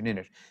nitrogen in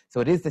it. So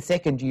it is the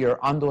second year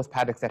on those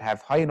paddocks that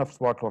have high enough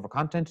sward clover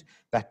content,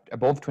 that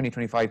above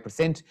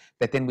 20-25%,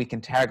 that then we can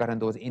target on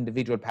those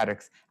individual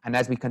paddocks. And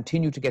as we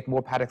continue to get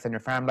more paddocks on your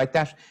farm like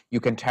that, you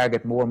can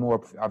target more and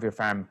more of your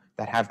farm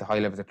that have the high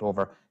levels of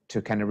clover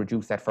to kind of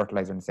reduce that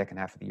fertilizer in the second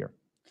half of the year.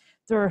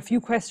 There are a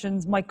few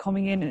questions, Mike,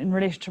 coming in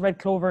relation to red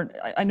clover.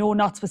 I know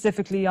not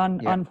specifically on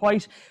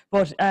white,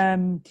 but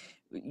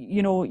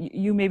you know,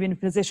 you may be in a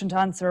position to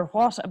answer.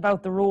 What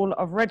about the role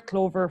of red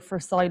clover for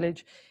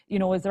silage? You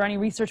know, is there any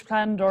research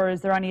planned, or is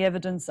there any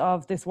evidence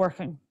of this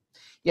working?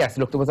 Yes,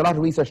 look, there was a lot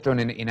of research done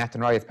in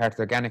Athenry as part of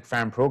the organic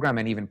farm programme,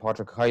 and even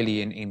Patrick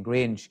Kiley in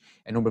Grange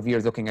a number of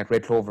years looking at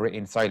red clover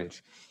in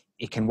silage.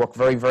 It can work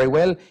very, very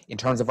well. In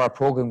terms of our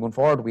programme going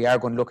forward, we are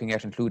going looking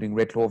at including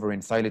red clover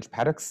in silage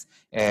paddocks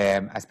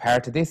as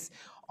part of this.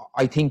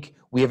 I think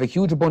we have a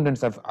huge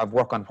abundance of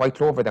work on white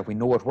clover that we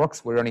know it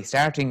works. We're only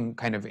starting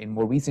kind of in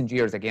more recent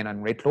years again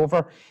on red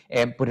clover,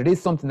 but it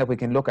is something that we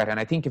can look at. And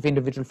I think if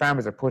individual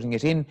farmers are putting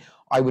it in,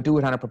 I would do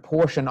it on a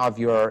proportion of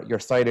your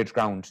silage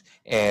ground,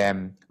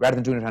 rather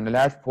than doing it on a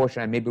large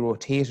proportion and maybe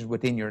rotate it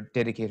within your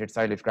dedicated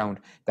silage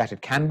ground, that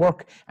it can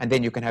work. And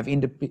then you can have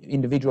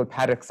individual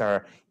paddocks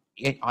or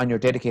on your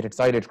dedicated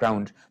silage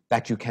ground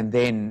that you can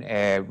then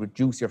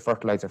reduce your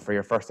fertilizer for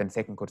your first and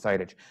second cut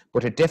silage.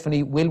 But it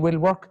definitely will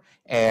work.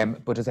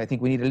 But as I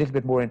think we need a little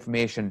bit more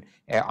information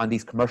on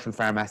these commercial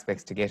farm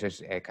aspects to get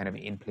it kind of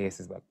in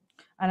place as well.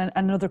 And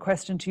another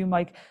question to you,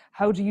 Mike.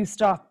 How do you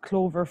stop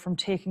clover from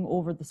taking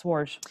over the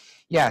sward?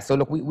 Yeah, so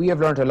look, we have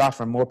learned a lot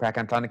from Moorepark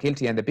and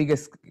Clonakilty, and the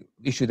biggest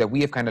issue that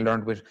we have kind of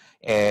learned with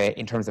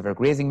in terms of our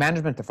grazing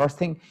management, the first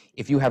thing,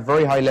 if you have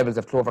very high levels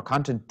of clover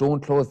content,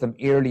 don't close them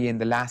early in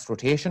the last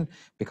rotation,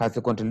 because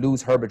they're going to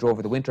lose herbage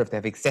over the winter if they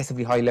have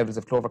excessively high levels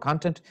of clover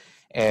content.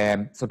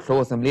 So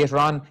close them later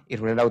on.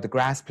 It will allow the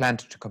grass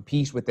plant to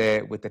compete with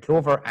the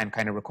clover and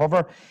kind of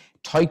recover.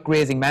 tight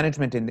grazing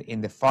management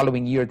in the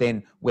following year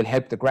then will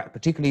help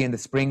particularly in the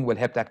spring, will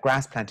help that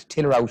grass plant to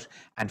tiller out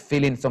and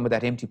fill in some of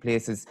that empty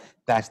places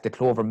that the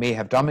clover may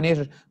have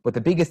dominated. But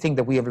the biggest thing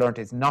that we have learned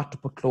is not to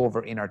put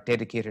clover in our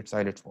dedicated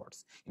silage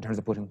swards, in terms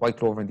of putting white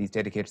clover in these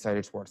dedicated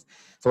silage swards.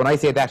 So when I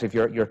say that, if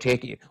you're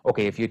taking,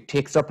 okay, if you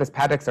take surplus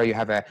paddocks, or you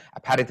have a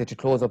paddock that you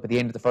close up at the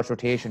end of the first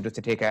rotation just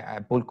to take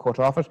a bulk cut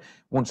off it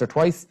once or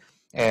twice,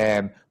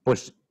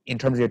 but in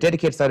terms of your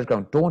dedicated silage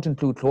ground, don't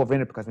include clover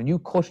in it, because when you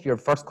cut your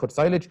first cut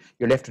silage,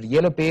 you're left with a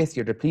yellow base,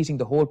 you're depleting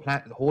the whole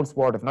plant, the whole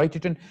sward of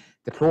nitrogen.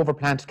 The clover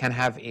plant can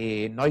have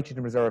a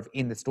nitrogen reserve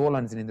in the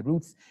stolons and in the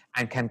roots,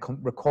 and can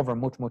recover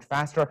much, much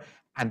faster,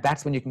 and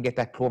that's when you can get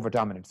that clover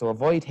dominant. So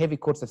avoid heavy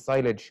cuts of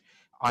silage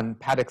on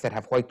paddocks that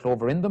have white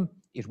clover in them.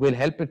 It will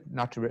help it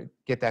not to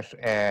get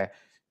that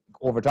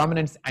over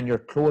dominance, and your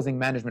closing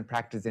management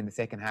practice in the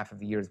second half of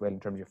the year as well in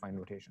terms of your final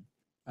rotation.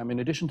 In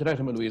addition to that,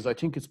 Emma Louise, I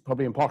think it's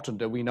probably important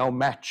that we now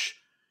match,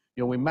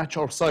 we match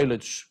our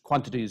silage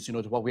quantities, to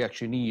what we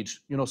actually need,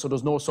 so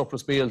there's no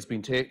surplus bales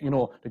being taken,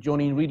 that you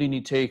only really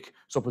need to take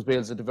surplus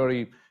bales at the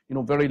very,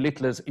 very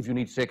little as if you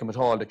need to take them at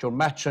all, that you're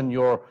matching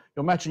your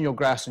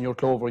grass and your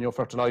clover and your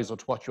fertiliser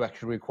to what you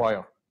actually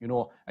require, and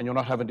you're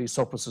not having these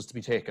surpluses to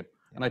be taken.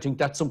 And I think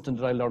that's something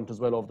that I learned as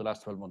well over the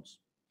last 12 months.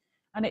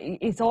 And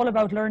it's all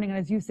about learning, and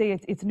as you say,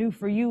 it's new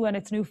for you and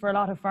it's new for a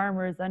lot of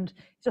farmers, and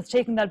just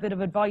taking that bit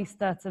of advice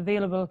that's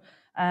available,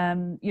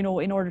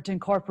 in order to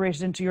incorporate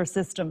it into your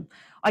system.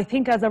 I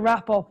think as a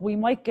wrap up, we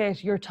might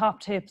get your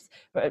top tips.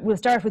 We'll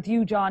start with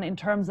you, John, in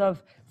terms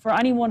of, for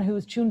anyone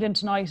who's tuned in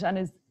tonight and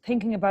is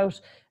thinking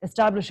about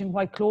establishing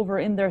white clover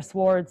in their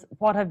swards,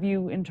 what have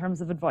you in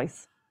terms of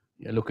advice?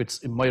 Yeah, look,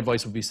 my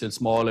advice would be still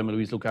small, Emma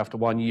Louise. Look, after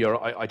 1 year,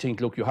 I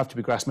think, look, you have to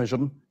be grass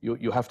measuring.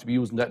 You have to be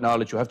using that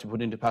knowledge. You have to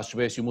put into pasture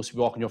base. You must be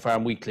walking your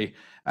farm weekly.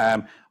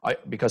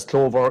 Because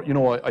clover,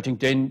 I think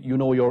then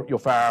your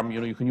farm,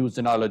 you can use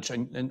the knowledge,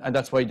 and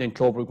that's why then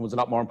clover becomes a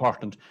lot more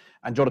important.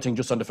 And the other thing,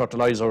 just on the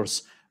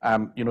fertilizers,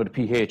 the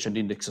pH and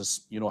the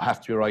indexes,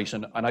 have to be right.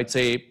 And I'd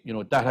say,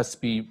 that has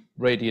to be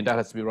ready, and that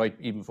has to be right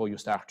even before you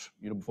start,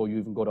 before you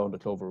even go down the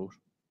clover route.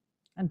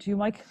 And to you,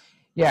 Mike?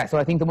 Yeah, so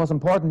I think the most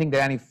important thing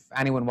that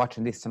anyone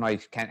watching this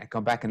tonight can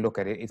come back and look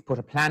at it is put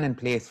a plan in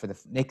place for the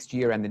next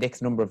year and the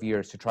next number of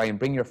years to try and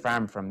bring your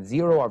farm from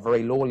zero or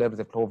very low levels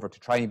of clover to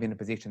try and be in a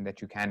position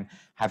that you can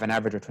have an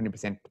average of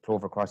 20%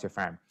 clover across your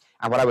farm.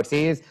 And what I would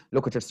say is,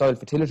 look at your soil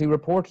fertility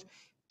report.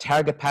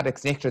 Target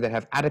paddocks next year that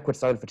have adequate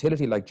soil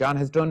fertility, like John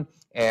has done.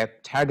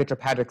 Target your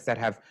paddocks that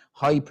have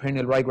high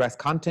perennial ryegrass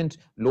content,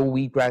 low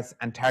wheatgrass,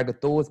 and target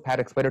those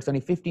paddocks, whether it's only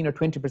 15 or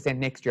 20%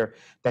 next year,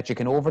 that you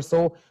can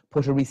oversow.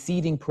 Put a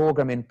reseeding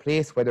program in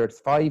place, whether it's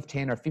 5,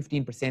 10 or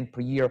 15% per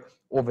year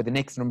over the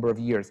next number of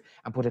years,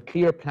 and put a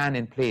clear plan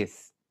in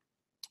place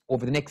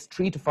over the next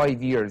 3 to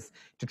 5 years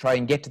to try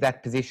and get to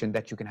that position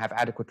that you can have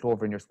adequate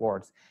clover in your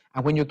swards.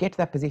 And when you get to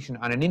that position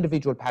on an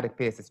individual paddock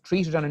basis,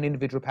 treat it on an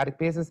individual paddock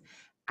basis,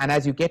 and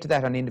as you get to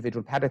that on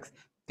individual paddocks,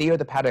 they are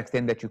the paddocks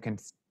then that you can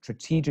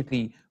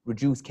strategically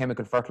reduce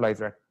chemical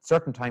fertilizer at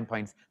certain time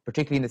points,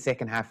 particularly in the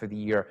second half of the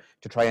year,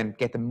 to try and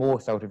get the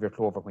most out of your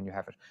clover when you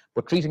have it.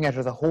 But treating it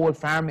as a whole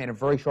farm in a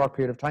very short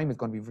period of time is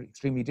going to be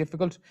extremely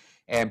difficult,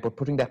 but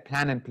putting that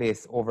plan in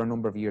place over a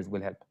number of years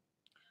will help.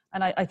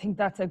 And I think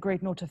that's a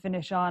great note to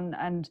finish on.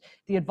 And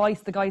the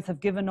advice the guys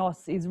have given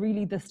us is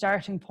really the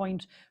starting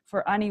point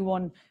for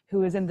anyone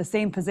who is in the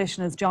same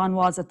position as John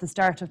was at the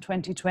start of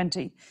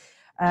 2020.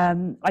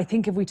 I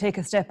think if we take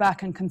a step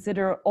back and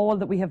consider all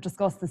that we have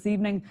discussed this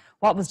evening,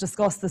 what was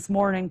discussed this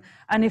morning,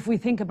 and if we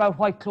think about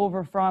white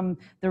clover from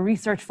the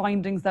research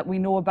findings that we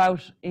know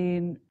about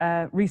in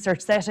research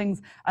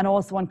settings and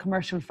also on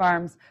commercial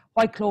farms,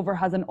 white clover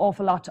has an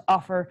awful lot to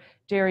offer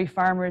dairy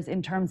farmers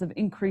in terms of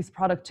increased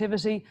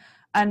productivity.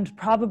 And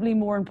probably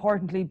more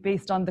importantly,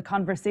 based on the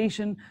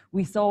conversation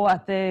we saw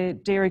at the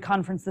dairy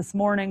conference this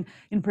morning,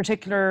 in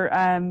particular,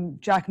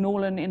 Jack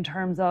Nolan, in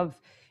terms of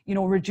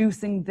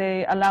reducing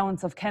the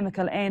allowance of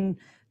chemical N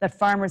that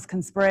farmers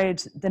can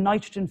spread, the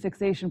nitrogen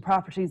fixation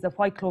properties that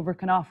white clover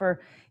can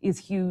offer is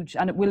huge,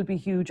 and it will be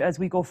huge as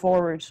we go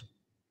forward.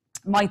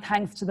 My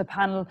thanks to the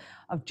panel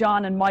of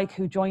John and Mike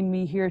who joined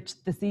me here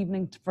this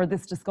evening for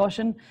this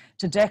discussion,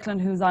 to Declan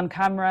who's on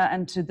camera,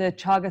 and to the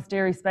Teagasc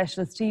Dairy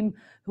Specialist team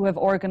who have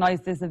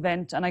organised this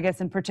event, and I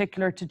guess in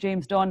particular to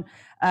James Dunn,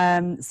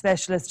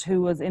 specialist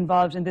who was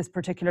involved in this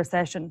particular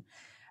session.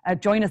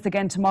 Join us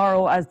again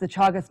tomorrow as the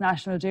Teagasc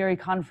National Dairy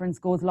Conference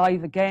goes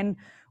live again.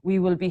 We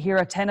will be here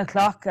at 10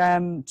 o'clock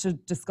to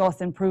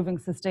discuss improving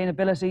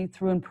sustainability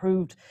through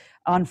improved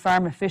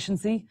on-farm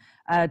efficiency.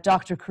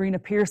 Dr. Karina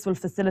Pierce will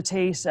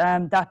facilitate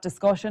that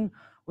discussion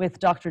with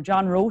Dr.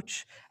 John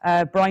Roach,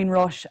 Brian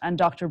Rush and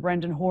Dr.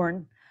 Brendan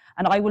Horn.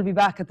 And I will be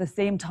back at the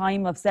same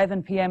time of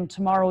 7 p.m.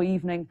 tomorrow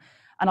evening,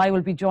 and I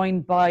will be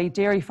joined by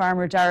dairy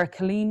farmer Dara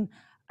Killeen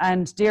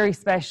and dairy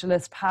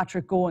specialist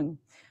Patrick Going.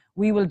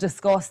 We will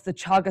discuss the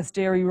Teagasc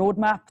Dairy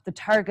Roadmap, the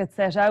targets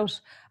set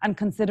out, and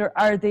consider,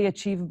 are they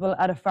achievable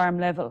at a farm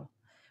level?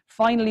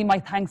 Finally, my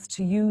thanks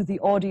to you, the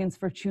audience,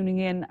 for tuning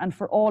in and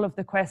for all of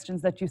the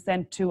questions that you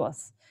sent to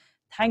us.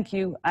 Thank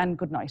you and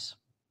good night.